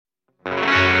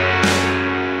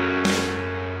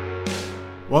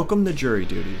Welcome to Jury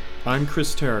Duty. I'm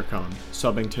Chris Terracon,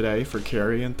 subbing today for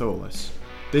Carrie Antholis.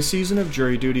 This season of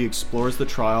Jury Duty explores the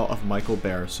trial of Michael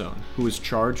Barrisone, who was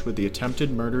charged with the attempted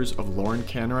murders of Lauren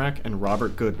Kanarek and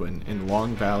Robert Goodwin in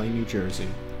Long Valley, New Jersey.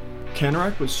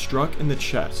 Kanarek was struck in the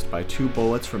chest by 2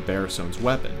 bullets from Barrisone's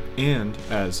weapon, and,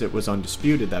 as it was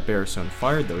undisputed that Barrisone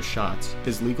fired those shots,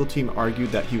 his legal team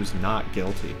argued that he was not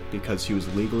guilty because he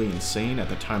was legally insane at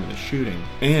the time of the shooting,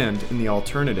 and, in the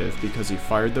alternative, because he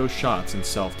fired those shots in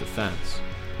self-defense.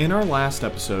 In our last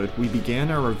episode, we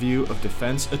began our review of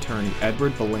defense attorney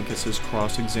Edward Belinkis'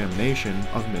 cross-examination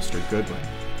of Mr. Goodwin.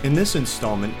 In this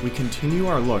installment, we continue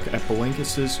our look at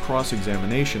Belinkis'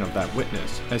 cross-examination of that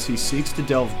witness, as he seeks to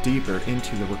delve deeper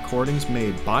into the recordings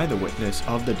made by the witness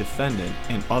of the defendant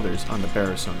and others on the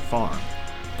Barrisone farm.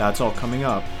 That's all coming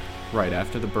up right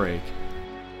after the break.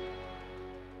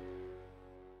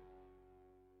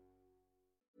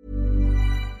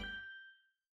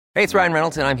 Hey, it's Ryan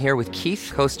Reynolds, and I'm here with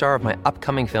Keith, co-star of my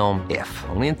upcoming film, If,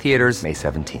 only in theaters May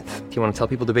 17th. Do you want to tell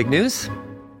people the big news?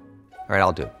 All right,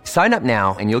 I'll do it. Sign up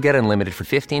now and you'll get unlimited for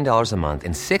 $15 a month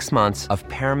and 6 months of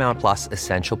Paramount Plus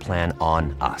Essential Plan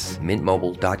on us.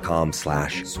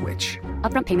 MintMobile.com/switch.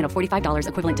 Upfront payment of $45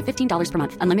 equivalent to $15 per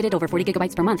month. Unlimited over 40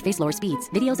 gigabytes per month. Face lower speeds.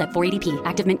 Videos at 480p.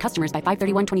 Active Mint customers by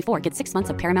 531.24 get 6 months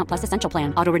of Paramount Plus Essential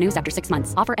Plan. Auto renews after 6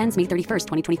 months. Offer ends May 31st,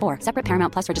 2024. Separate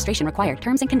Paramount Plus registration required.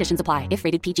 Terms and conditions apply if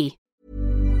rated PG.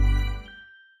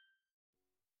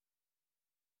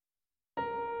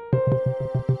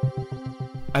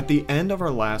 At the end of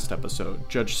our last episode,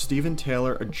 Judge Stephen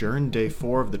Taylor adjourned Day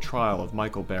 4 of the trial of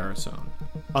Michael Barrisone.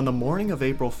 On the morning of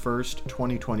April 1st,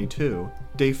 2022,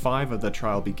 Day 5 of the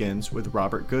trial begins with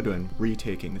Robert Goodwin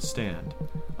retaking the stand.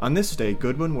 On this day,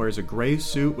 Goodwin wears a gray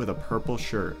suit with a purple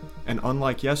shirt, and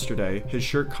unlike yesterday, his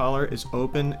shirt collar is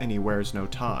open and he wears no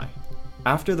tie.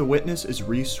 After the witness is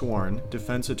re-sworn,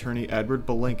 defense attorney Edward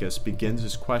Belinkis begins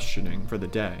his questioning for the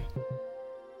day.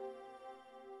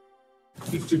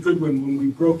 Mr. Goodwin, when we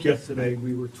broke yesterday,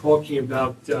 we were talking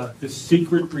about the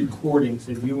secret recordings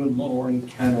that you and Lauren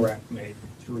Kanarek made.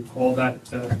 Do you recall that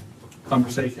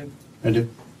conversation? I do.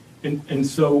 And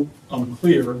so I'm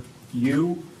clear,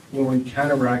 you, Lauren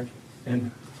Kanarek,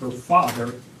 and her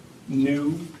father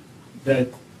knew that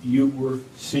you were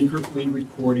secretly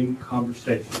recording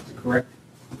conversations, correct?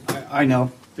 I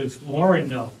know. Does Lauren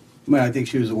know? Well, I think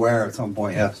she was aware at some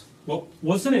point, yes. Well,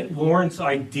 wasn't it Lauren's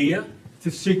idea to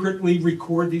secretly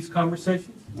record these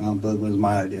conversations? But it was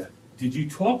my idea. Did you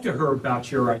talk to her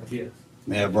about your idea?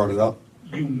 May have brought it up.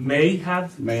 You may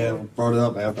have. May have brought it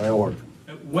up after I ordered.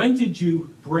 When did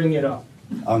you bring it up?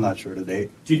 I'm not sure the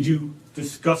date. Did you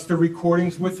discuss the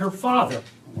recordings with her father?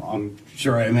 I'm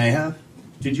sure I may have.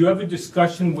 Did you have a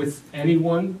discussion with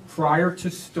anyone prior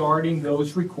to starting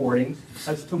those recordings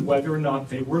as to whether or not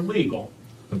they were legal?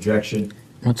 Objection.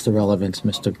 What's the relevance,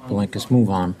 Mr. Belinkis? Move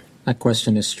on. That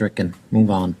question is stricken.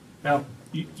 Move on. Now,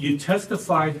 you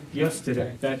testified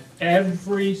yesterday that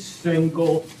every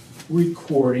single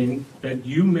recording that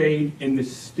you made in the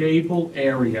stable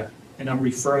area, and I'm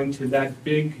referring to that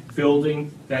big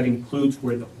building that includes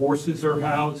where the horses are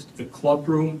housed, the club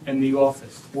room, and the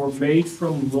office, were made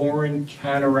from Lauren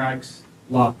Kanarek's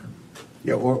locker.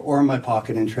 Yeah, or in my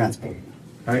pocket and transported.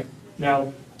 Right?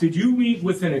 Now, did you meet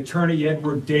with an attorney,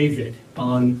 Edward David,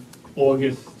 on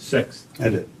August 6th? I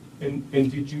did. And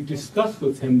did you discuss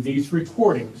with him these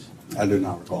recordings? I do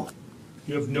not recall.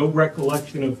 You have no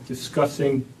recollection of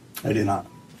discussing? I do not.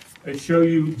 I show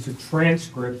you the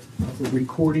transcript of the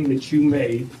recording that you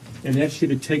made, and ask you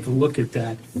to take a look at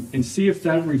that and see if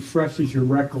that refreshes your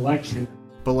recollection.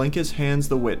 Belinkis hands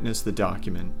the witness the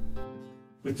document.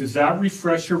 But does that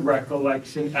refresh your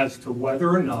recollection as to whether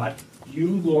or not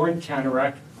you, Lauren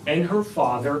Kanarek, and her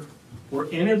father were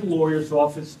in a lawyer's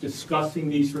office discussing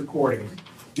these recordings?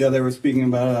 Yeah, they were speaking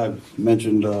about it. I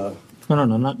mentioned... No,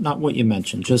 not what you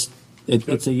mentioned. Just,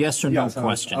 it's a yes or no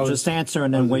question. Just answer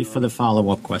and then wait for the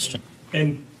follow-up question.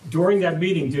 And during that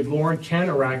meeting, did Lauren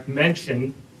Kanarek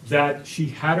mention that she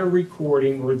had a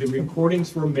recording or the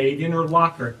recordings were made in her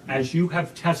locker, as you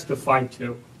have testified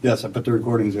to? Yes, I put the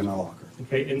recordings in her locker.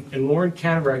 Okay, and Lauren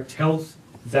Kanarek tells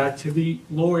that to the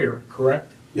lawyer,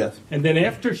 correct? Yes. And then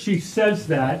after she says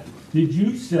that, did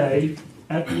you say,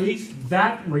 at least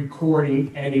that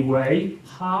recording anyway,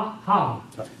 ha ha?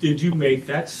 Did you make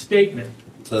that statement?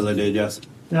 Says I did, yes.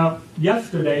 Now,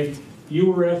 yesterday, you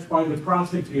were asked by the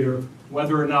prosecutor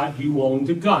whether or not you owned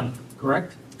a gun,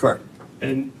 correct? Correct.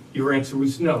 And your answer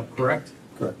was no, correct?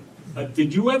 Correct.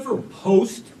 Did you ever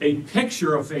post a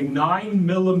picture of a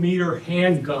 9mm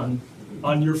handgun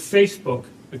on your Facebook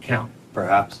account?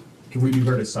 Perhaps. Can we be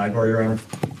heard at sidebar, Your Honor?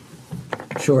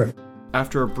 Sure.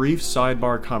 After a brief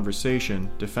sidebar conversation,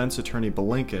 defense attorney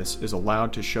Belinkus is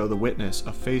allowed to show the witness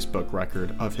a Facebook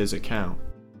record of his account.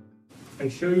 I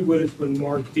show you what has been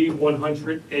marked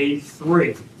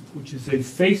D100A3, which is a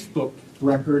Facebook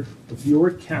record of your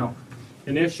account.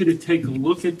 And I ask you to take a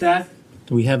look at that.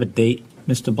 Do we have a date,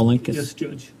 Mr. Belinkus? Yes,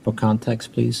 Judge. For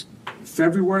context, please.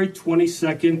 February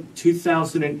 22nd,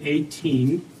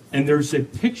 2018, and there's a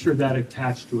picture that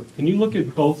attached to it. Can you look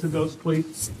at both of those,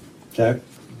 please? Okay.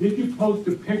 Did you post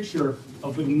a picture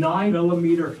of a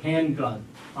 9mm handgun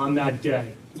on that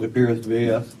day? It appears to be,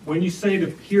 yes. When you say it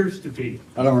appears to be,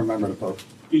 I don't remember the post.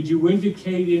 did you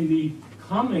indicate in the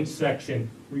comment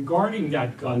section regarding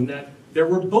that gun that there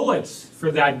were bullets for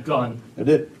that gun? I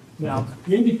did. Now,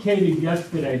 you indicated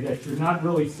yesterday that you're not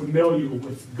really familiar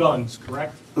with guns,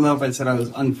 correct? I don't know if I said I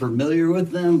was unfamiliar with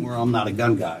them or I'm not a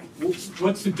gun guy.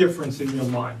 What's the difference in your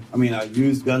mind? I mean, I've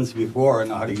used guns before. I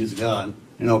know how to use a gun.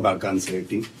 I know about gun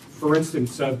safety. For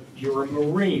instance, you're a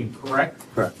Marine, correct?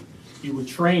 Correct. You were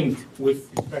trained with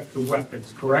respect to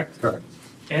weapons, correct? Correct.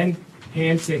 And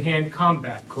hand-to-hand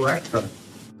combat, correct? Correct.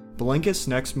 Belinkus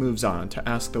next moves on to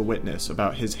ask the witness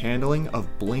about his handling of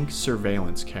Blink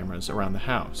surveillance cameras around the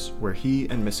house where he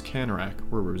and Miss Canarak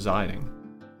were residing.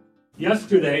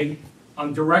 Yesterday,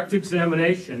 on direct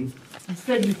examination, you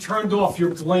said you turned off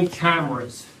your Blink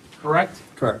cameras, correct?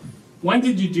 Correct. When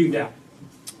did you do that?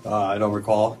 I don't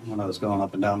recall when I was going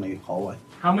up and down the hallway.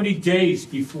 How many days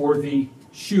before the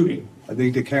shooting? I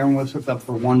think the camera was hooked up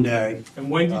for one day.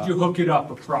 And when did you hook it up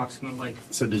approximately?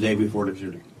 So the day before the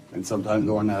shooting. And sometime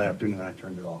during that afternoon, I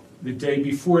turned it off. The day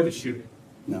before the shooting.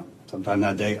 No, sometime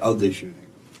that day of the shooting.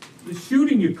 The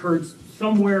shooting occurred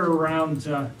somewhere around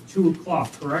 2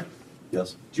 o'clock, correct?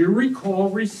 Yes. Do you recall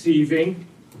receiving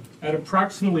at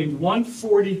approximately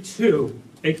 1:42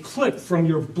 a clip from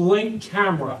your Blink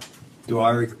camera?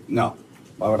 No.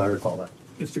 Why would I recall that?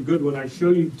 Mr. Goodwin, I show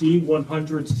you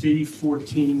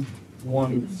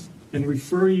D100C14-1 and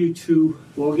refer you to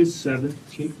August 7th.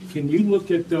 Can you look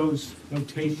at those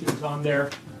notations on there?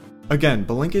 Again,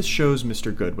 Belinkus shows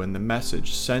Mr. Goodwin the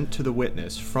message sent to the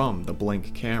witness from the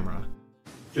Blink camera.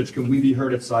 Judge, can we be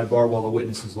heard at sidebar while the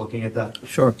witness is looking at that?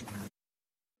 Sure.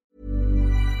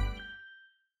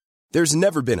 There's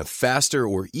never been a faster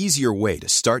or easier way to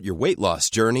start your weight loss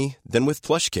journey than with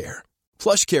PlushCare.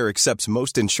 PlushCare accepts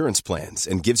most insurance plans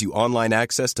and gives you online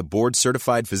access to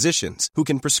board-certified physicians who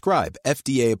can prescribe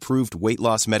FDA-approved weight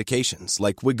loss medications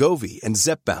like Wegovy and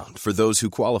Zepbound for those who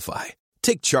qualify.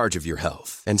 Take charge of your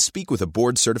health and speak with a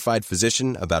board-certified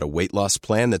physician about a weight loss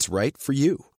plan that's right for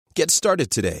you. Get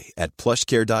started today at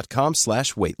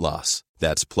plushcare.com/weight-loss.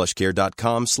 That's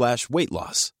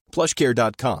plushcare.com/weight-loss.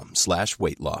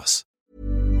 plushcare.com/weight-loss.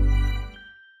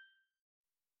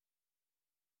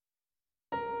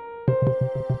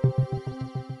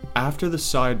 After the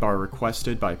sidebar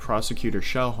requested by Prosecutor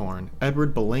Shellhorn,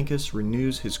 Edward Belinkus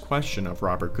renews his question of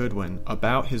Robert Goodwin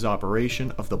about his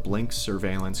operation of the Blink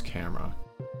surveillance camera.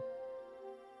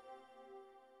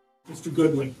 Mr.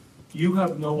 Goodwin, you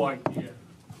have no idea,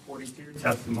 according to your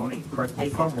testimony, correct me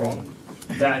if I'm wrong,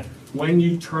 that when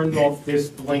you turned off this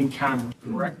Blink camera,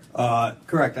 correct?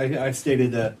 Correct. I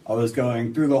stated that I was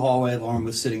going through the hallway. Lauren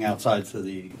was sitting outside, so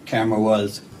the camera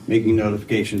was making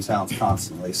notification sounds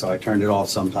constantly. So I turned it off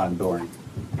sometime during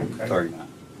that.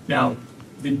 Now,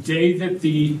 the day that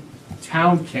the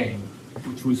town came,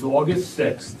 which was August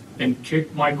 6th, and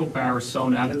kicked Michael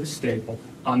Barrisone out of the stable,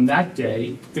 on that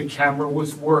day, the camera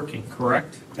was working,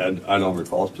 correct? I don't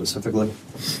recall specifically.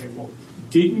 Okay, well,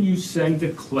 didn't you send a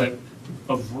clip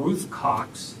of Ruth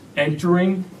Cox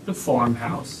entering the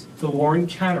farmhouse to Lauren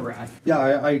Canarak? Yeah,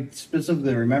 I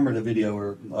specifically remember the video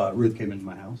where Ruth came into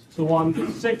my house. So on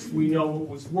the 6th, we know it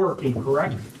was working,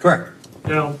 correct? Correct.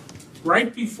 Now,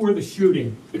 right before the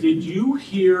shooting, did you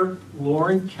hear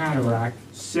Lauren Canarak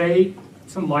say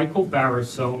to Michael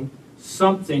Barrisone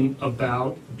something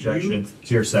about Objection.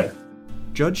 Hearsay.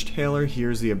 Judge Taylor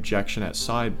hears the objection at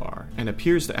sidebar and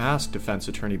appears to ask defense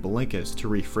attorney Belinkus to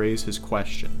rephrase his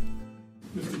question.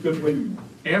 Mr. Goodwin,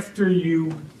 after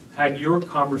you had your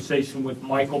conversation with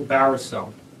Michael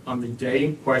Barrisone on the day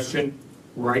in question,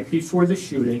 right before the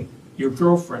shooting, your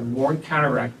girlfriend, Lauren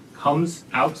Canarak, comes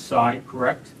outside,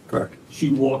 correct? Correct. She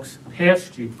walks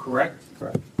past you, correct?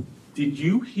 Correct. Did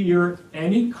you hear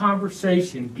any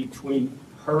conversation between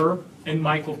her and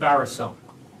Michael Barrisone?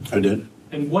 I did.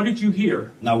 And what did you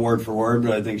hear? Not word for word,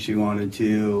 but I think she wanted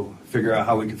to figure out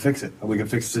how we could fix it, how we could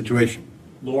fix the situation.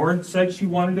 Lauren said she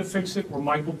wanted to fix it, or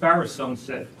Michael Barrisone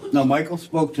said? No, Michael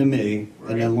spoke to me,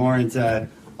 and then Lauren said,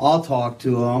 I'll talk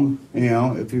to him,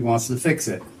 if he wants to fix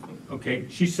it. Okay,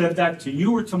 she said that to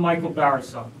you or to Michael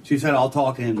Barrisone? She said, I'll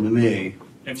talk to him to me,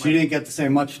 She didn't get to say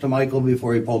much to Michael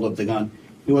before he pulled up the gun.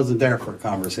 He wasn't there for a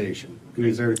conversation. He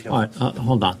was there to kill. All right,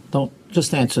 hold on. Don't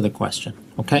just answer the question,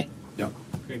 okay? Yeah.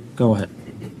 Okay. Go ahead.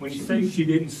 When you say she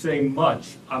didn't say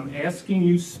much, I'm asking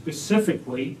you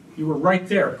specifically, you were right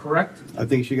there, correct? I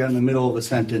think she got in the middle of a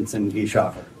sentence and he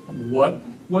shot her. What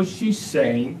was she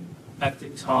saying at the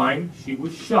time she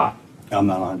was shot? I'm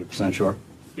not 100% sure.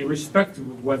 Irrespective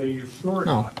of whether you're sure or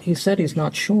No, not. he said he's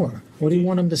not sure. What do you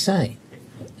want him to say?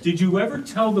 Did you ever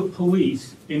tell the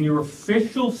police in your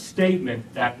official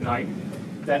statement that night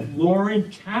that Lauren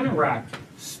Canarak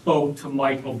spoke to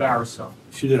Michael Barrasso?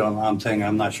 She did. I'm saying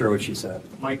I'm not sure what she said.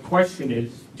 My question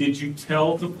is, did you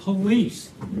tell the police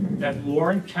that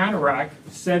Lauren Canarak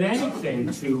said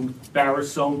anything to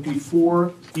Barrasso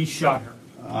before he shot her?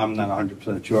 I'm not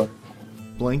 100% sure.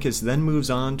 Blinkus then moves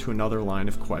on to another line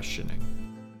of questioning.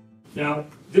 Now,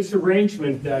 this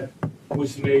arrangement that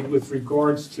was made with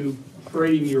regards to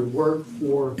trading your work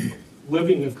for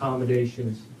living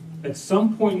accommodations, at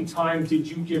some point in time, did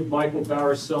you give Michael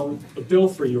Barrasso a bill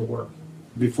for your work?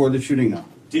 Before the shooting, no.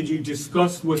 Did you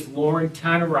discuss with Lauren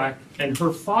Canarak and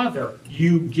her father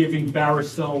you giving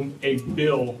Barrasso a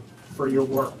bill for your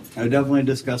work? I definitely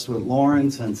discussed with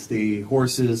Lauren, since the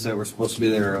horses that were supposed to be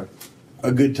there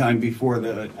a good time before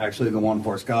the one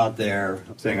horse got there,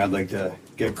 saying I'd like to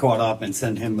get caught up and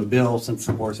send him a bill since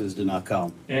the horses did not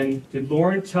come. And did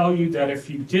Lauren tell you that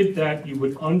if you did that, you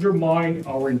would undermine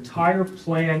our entire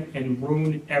plan and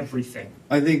ruin everything?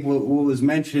 I think what was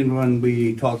mentioned when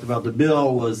we talked about the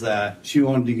bill was that she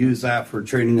wanted to use that for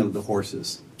training of the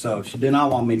horses. So she did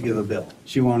not want me to give a bill.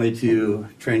 She wanted to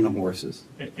train the horses.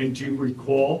 And do you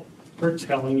recall her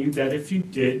telling you that if you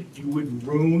did, you would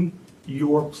ruin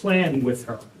your plan with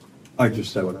her? I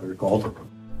just said what I recalled.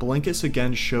 Blinkus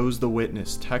again shows the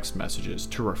witness text messages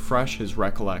to refresh his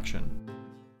recollection.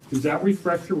 Does that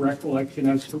refresh your recollection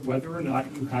as to whether or not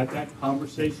you had that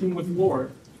conversation with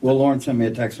Lauren? Well, Lauren sent me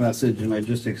a text message and I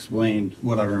just explained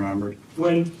what I remembered.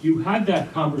 When you had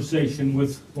that conversation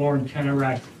with Lauren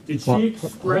Canarak, did she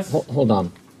express... Hold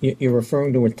on. You're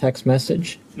referring to a text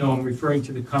message? No, I'm referring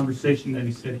to the conversation that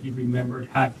he said he remembered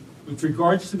having. With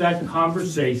regards to that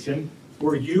conversation,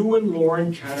 were you and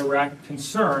Lauren Canarak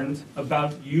concerned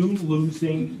about you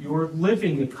losing your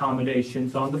living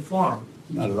accommodations on the farm?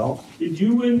 Not at all. Did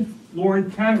you and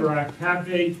Lauren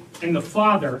Canarak and the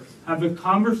father have a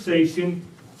conversation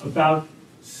about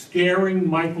scaring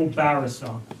Michael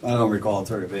Barrasso? I don't recall.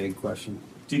 It's a very vague question.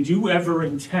 Did you ever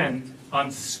intend on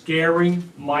scaring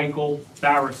Michael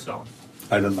Barrasso?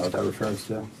 I don't know what that refers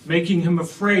to. Making him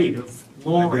afraid of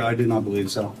Lauren? I do not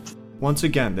believe so. Once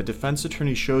again, the defense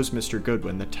attorney shows Mr.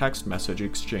 Goodwin the text message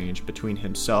exchange between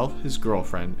himself, his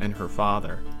girlfriend, and her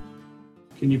father.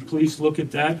 Can you please look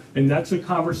at that? And that's a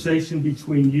conversation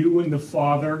between you and the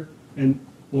father and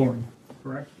Lauren,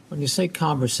 correct? When you say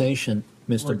conversation,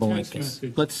 Mr.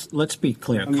 Blinkus, let's be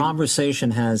clear.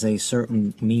 Conversation has a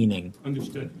certain meaning.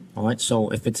 Understood. All right, so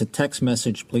if it's a text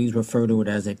message, please refer to it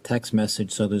as a text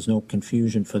message so there's no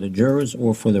confusion for the jurors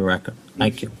or for the record.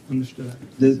 Thank you. Understood.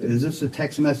 Is this a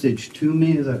text message to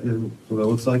me? Is that what it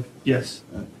looks like? Yes.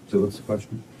 So what's the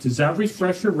question? Does that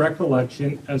refresh your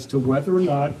recollection as to whether or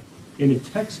not in a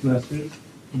text message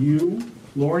you,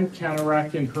 Lauren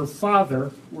Canarak, and her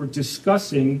father were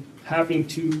discussing having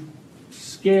to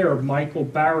scare Michael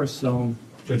Barrasso?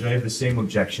 Judge, I have the same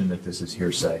objection that this is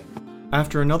hearsay.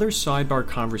 After another sidebar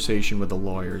conversation with the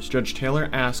lawyers, Judge Taylor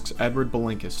asks Edward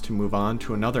Blinkus to move on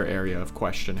to another area of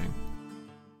questioning.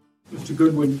 Mr.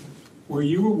 Goodwin, were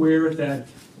you aware that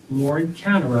Lauren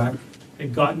Canarak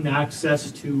had gotten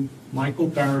access to Michael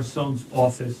Barrasso's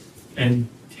office and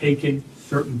taken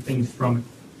certain things from it?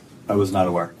 I was not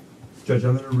aware. Judge,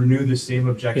 I'm going to renew the same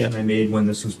objection I made when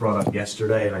this was brought up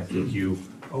yesterday, and I think you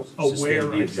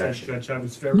Aware of that, Judge. I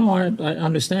was very... No, I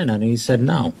understand that. He said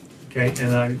no. Okay,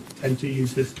 and I tend to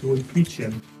use this to impeach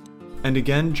him. And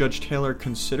again, Judge Taylor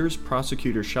considers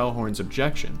Prosecutor Schellhorn's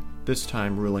objection, this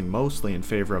time ruling mostly in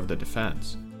favor of the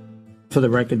defense. For the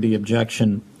record, the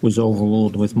objection was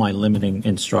overruled with my limiting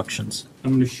instructions.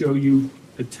 I'm going to show you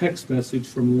a text message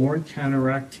from Lauren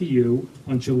Canarak to you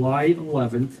on July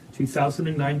 11th,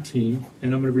 2019,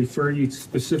 and I'm going to refer you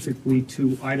specifically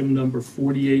to item number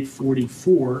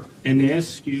 4844 and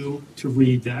ask you to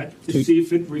read that to see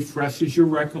if it refreshes your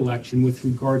recollection with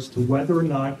regards to whether or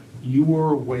not you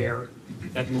were aware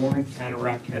that Lauren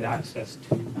Canarak had access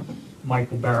to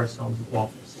Michael Barrasso's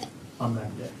office on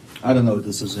that day. I don't know what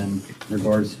this is in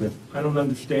regards to. I don't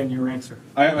understand your answer.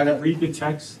 I don't read the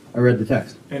text. I read the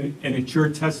text. And it's your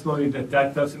testimony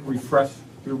that doesn't refresh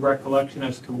your recollection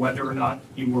as to whether or not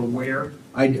you were aware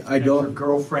I that your don't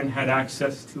girlfriend had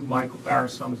access to Michael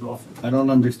Barrasone's office? I don't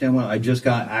understand what I just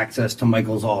got access to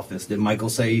Michael's office. Did Michael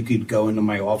say you could go into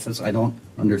my office? I don't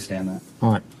understand that.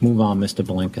 All right, move on, Mr.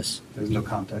 Belinkus. There's no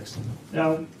context.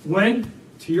 Now, when,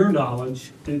 to your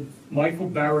knowledge, did Michael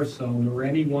Barrasone or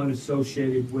anyone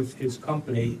associated with his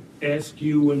company ask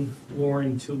you and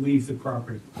Lauren to leave the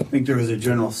property? I think there was a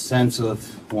general sense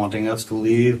of wanting us to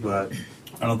leave, but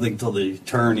I don't think until the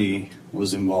attorney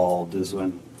was involved is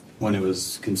when it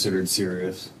was considered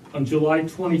serious. On July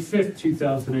 25th,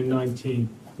 2019,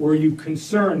 were you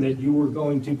concerned that you were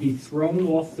going to be thrown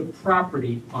off the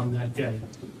property on that day?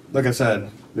 Like I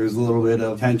said, there's a little bit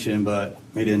of tension, but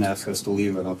they didn't ask us to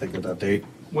leave, I don't think, at that date.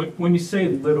 When you say a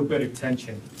little bit of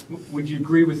tension, would you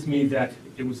agree with me that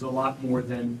it was a lot more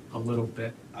than a little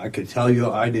bit? I could tell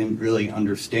you I didn't really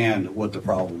understand what the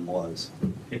problem was.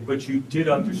 Okay, but you did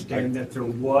understand that there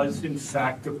was, in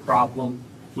fact, a problem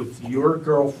with your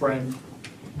girlfriend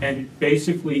and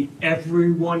basically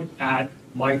everyone at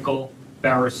Michael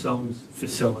Barrasone's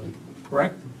facility,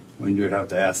 correct? I mean, you'd have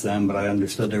to ask them, but I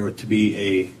understood there to be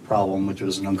a problem, which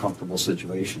was an uncomfortable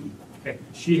situation. Okay.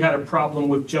 She had a problem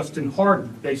with Justin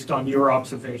Harden based on your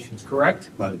observations,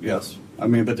 correct? But yes, I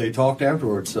mean, but they talked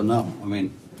afterwards, so no. I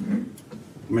mean,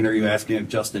 are you asking if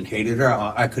Justin hated her?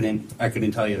 I couldn't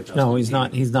tell you if Justin No, he's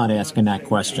not. He's not asking that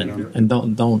question, and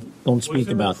don't speak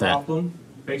about Was that. there a problem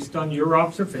based on your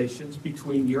observations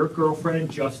between your girlfriend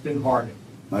and Justin Harden?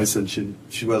 I said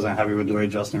she wasn't happy with the way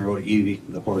Justin rode Evie,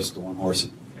 the one horse.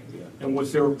 And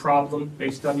was there a problem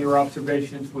based on your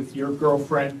observations with your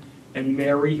girlfriend and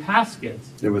Mary Haskins?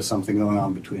 There was something going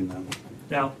on between them.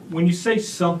 Now, when you say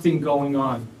something going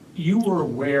on, you were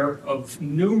aware of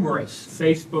numerous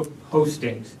Facebook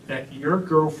postings that your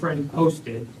girlfriend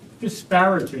posted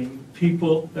disparaging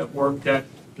people that worked at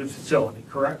the facility,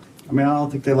 correct? I mean, I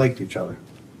don't think they liked each other.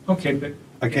 Okay, but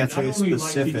I can't say not only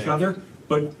specific. liked each other,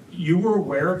 but you were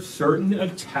aware of certain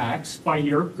attacks by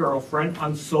your girlfriend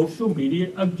on social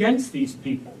media against these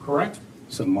people, correct?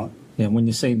 Somewhat. Yeah, when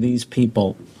you say these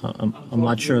people, I'm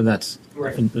not sure that's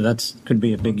could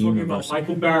be a big Talking universe. about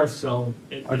Michael Barrasone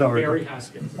and Mary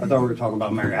Haskins. I thought we were talking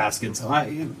about Mary Haskins.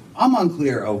 I'm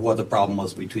unclear of what the problem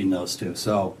was between those two.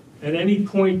 So At any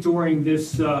point during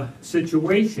this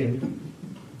situation,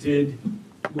 did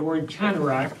Lauren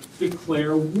Canarak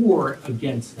declare war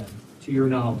against them, to your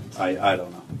knowledge? I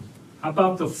don't know. How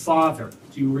about the father?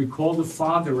 Do you recall the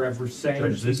father ever saying?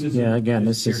 Judge, this is Yeah, again,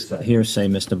 this is hearsay,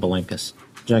 Mr. Belinkus.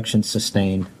 Objection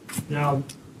sustained. Now,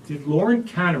 did Lauren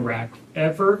Canarak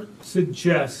ever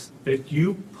suggest that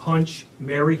you punch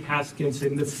Mary Haskins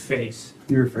in the face?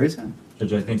 You rephrasing?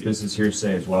 Judge, I think this is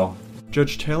hearsay as well.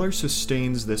 Judge Taylor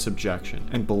sustains this objection,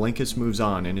 and Belinkus moves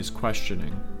on in his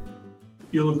questioning.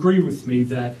 You'll agree with me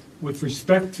that with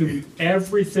respect to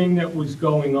everything that was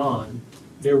going on,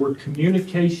 there were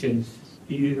communications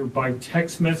either by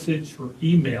text message or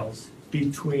emails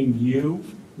between you,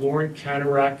 Lauren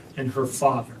Canarak, and her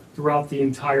father throughout the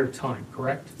entire time,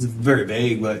 correct? It's very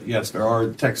vague, but yes, there are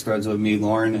text threads with me,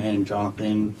 Lauren, and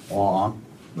Jonathan all on.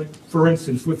 Like, for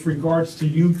instance, with regards to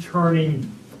you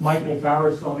turning Michael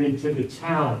Barrasone into the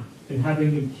town and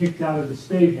having him kicked out of the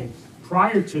stables,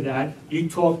 prior to that, you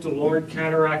talked to Lauren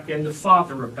Canarak and the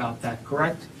father about that,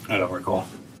 correct? I don't recall.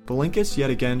 Belinkus yet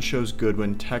again shows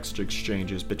Goodwin text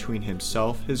exchanges between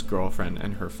himself, his girlfriend,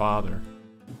 and her father.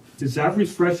 Does that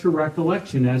refresh your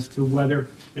recollection as to whether,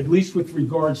 at least with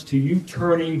regards to you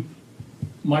turning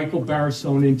Michael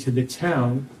Barrasone into the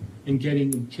town and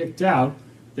getting him kicked out,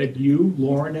 that you,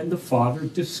 Lauren, and the father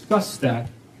discussed that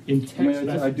in text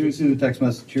messages? I do see the text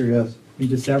message here, yes. And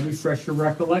does that refresh your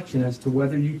recollection as to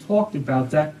whether you talked about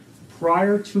that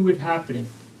prior to it happening,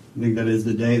 I think that is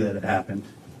the day that it happened.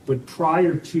 but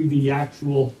prior to the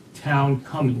actual town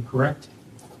coming, correct?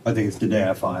 I think it's the day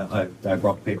I filed. I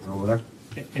brought the paper over there.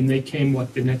 And they came,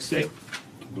 what, the next day?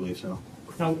 I believe so.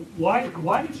 Now,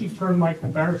 why did you turn Michael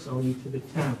Barrasone into the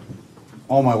town?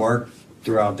 All my work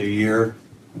throughout the year,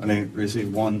 I didn't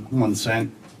receive one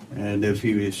cent. And if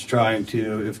he was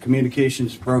if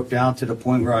communications broke down to the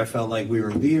point where I felt like we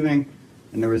were leaving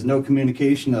and there was no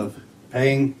communication of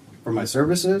paying for my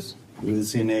services, it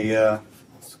was in a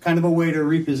kind of a way to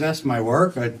repossess my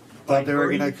work. I thought they were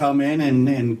going to come in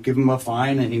and give him a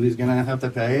fine and he was going to have to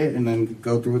pay it and then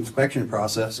go through inspection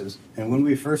processes. And when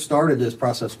we first started this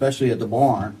process, especially at the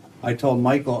barn, I told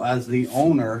Michael, as the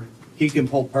owner, he can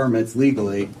pull permits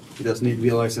legally. He doesn't need to be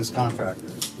a licensed contractor.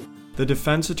 The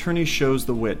defense attorney shows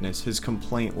the witness his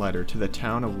complaint letter to the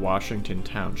town of Washington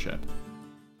Township.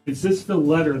 Is this the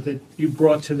letter that you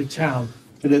brought to the town?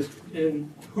 It is.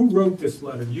 And who wrote this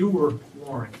letter, you or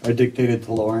Lauren? I dictated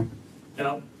to Lauren.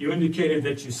 Now, you indicated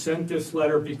that you sent this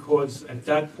letter because at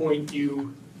that point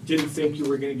you didn't think you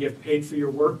were going to get paid for your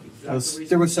work. Is that the reason?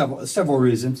 There were several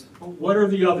reasons. What are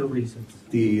the other reasons?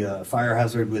 The fire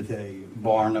hazard with a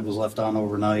barn that was left on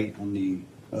overnight, and the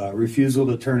refusal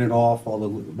to turn it off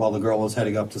while the girl was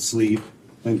heading up to sleep,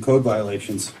 and code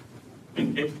violations.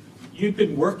 And you've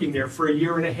been working there for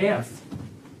 1.5 years.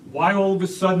 Why all of a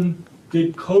sudden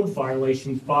did code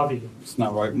violations bother you? It's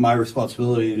not right. My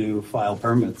responsibility to file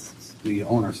permits. It's the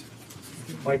owners.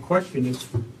 My question is,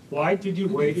 why did you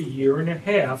wait 1.5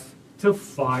 years to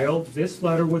file this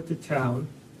letter with the town?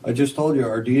 I just told you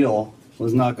our deal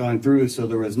was not going through, so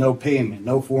there was no payment,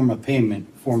 no form of payment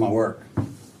for my work.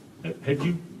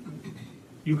 Had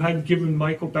you hadn't given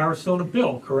Michael Barasone a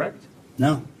bill, correct?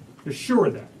 No. You're sure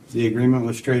of that? The agreement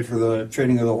was trade for the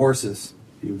trading of the horses.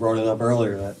 You brought it up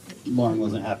earlier that Lauren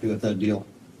wasn't happy with that deal.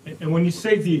 And when you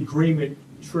say the agreement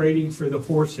trading for the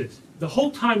horses, the whole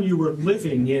time you were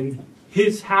living in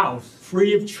his house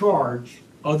free of charge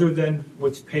other than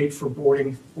what's paid for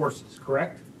boarding horses,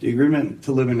 correct? The agreement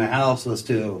to live in the house was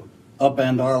to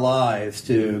upend our lives,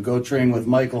 to go train with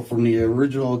Michael from the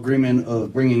original agreement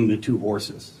of bringing the 2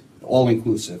 horses, all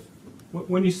inclusive.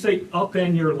 When you say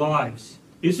upend your lives,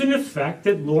 isn't it a fact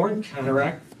that Lauren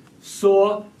Canarac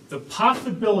saw the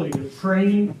possibility of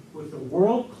training with a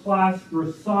world-class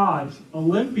dressage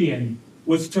Olympian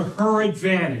was to her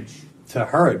advantage? To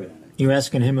her advantage. You're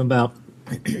asking him about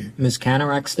Ms.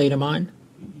 Canarac's state of mind?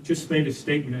 You just made a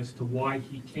statement as to why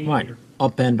he came Right. here.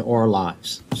 Upend our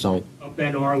lives. So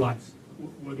Upend our lives.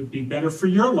 Would it be better for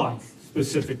your life,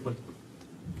 specifically?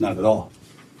 Not at all.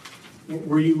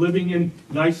 Were you living in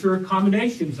nicer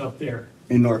accommodations up there?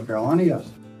 In North Carolina, yes.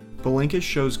 Belinkus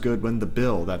shows Goodwin the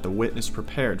bill that the witness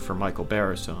prepared for Michael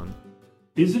Barasone.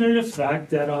 Isn't it a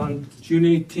fact that on June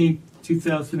 18,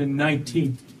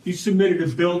 2019, you submitted a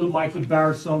bill to Michael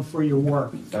Barasone for your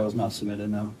work? That was not submitted,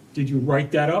 no. Did you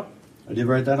write that up? I did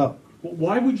write that up. Well,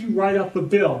 why would you write up a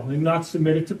bill and not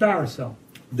submit it to Barasone?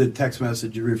 The text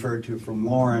message you referred to from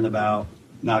Lauren about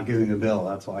not giving the bill,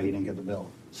 that's why he didn't get the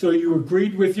bill. So you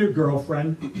agreed with your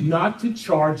girlfriend not to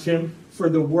charge him for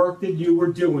the work that you were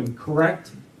doing,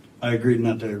 correct? I agreed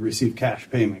not to receive cash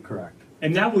payment, correct.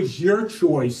 And that was your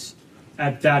choice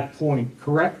at that point,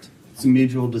 correct? It's a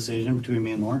mutual decision between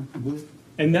me and Lauren, I believe.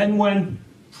 And then when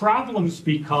problems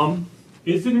become,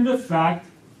 isn't it a fact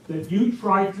that you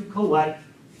tried to collect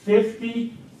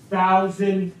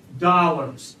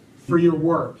 $50,000 for your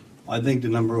work? I think the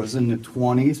number was in the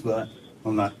 20s, but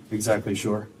I'm not exactly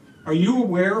sure. Are you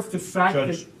aware of the fact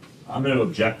Judge, that... I'm going to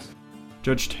object.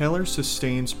 Judge Taylor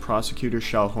sustains Prosecutor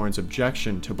Shellhorn's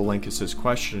objection to Belinkus'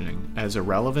 questioning as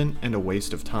irrelevant and a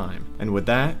waste of time. And with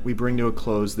that, we bring to a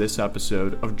close this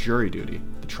episode of Jury Duty,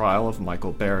 the trial of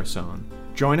Michael Barasone.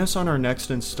 Join us on our next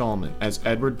installment as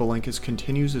Edward Belinkus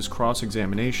continues his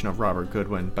cross-examination of Robert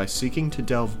Goodwin by seeking to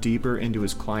delve deeper into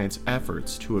his client's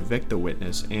efforts to evict the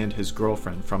witness and his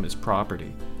girlfriend from his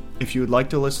property. If you would like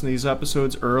to listen to these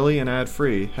episodes early and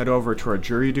ad-free, head over to our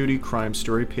Jury Duty Crime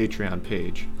Story Patreon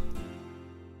page.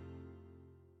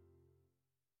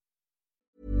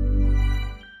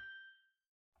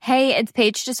 Hey, it's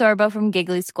Paige DeSorbo from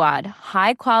Giggly Squad.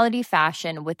 High quality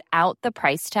fashion without the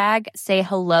price tag. Say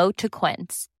hello to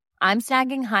Quince. I'm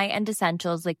snagging high-end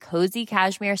essentials like cozy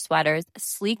cashmere sweaters,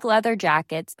 sleek leather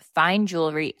jackets, fine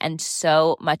jewelry, and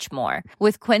so much more.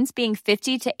 With Quince being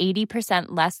 50 to 80%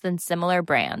 less than similar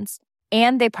brands.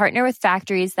 And they partner with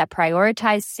factories that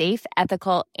prioritize safe,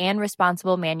 ethical, and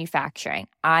responsible manufacturing.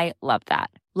 I love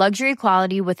that. Luxury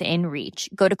quality within reach.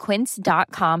 Go to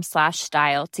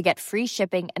quince.com/style to get free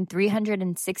shipping and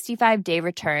 365-day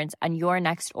returns on your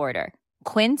next order.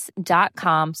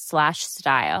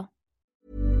 Quince.com/style.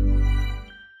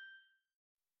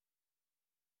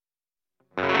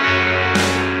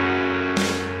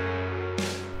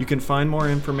 You can find more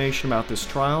information about this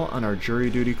trial on our Jury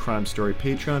Duty Crime Story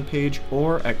Patreon page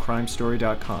or at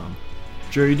crimestory.com.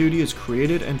 Jury Duty is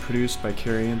created and produced by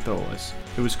Carrie Antholis.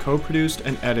 It was co-produced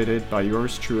and edited by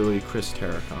yours truly, Chris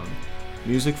Terracon.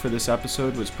 Music for this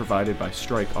episode was provided by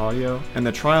Strike Audio, and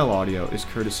the trial audio is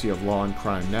courtesy of Law and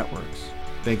Crime Networks.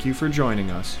 Thank you for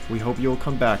joining us. We hope you'll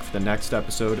come back for the next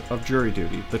episode of Jury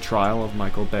Duty, the trial of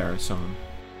Michael Barasone.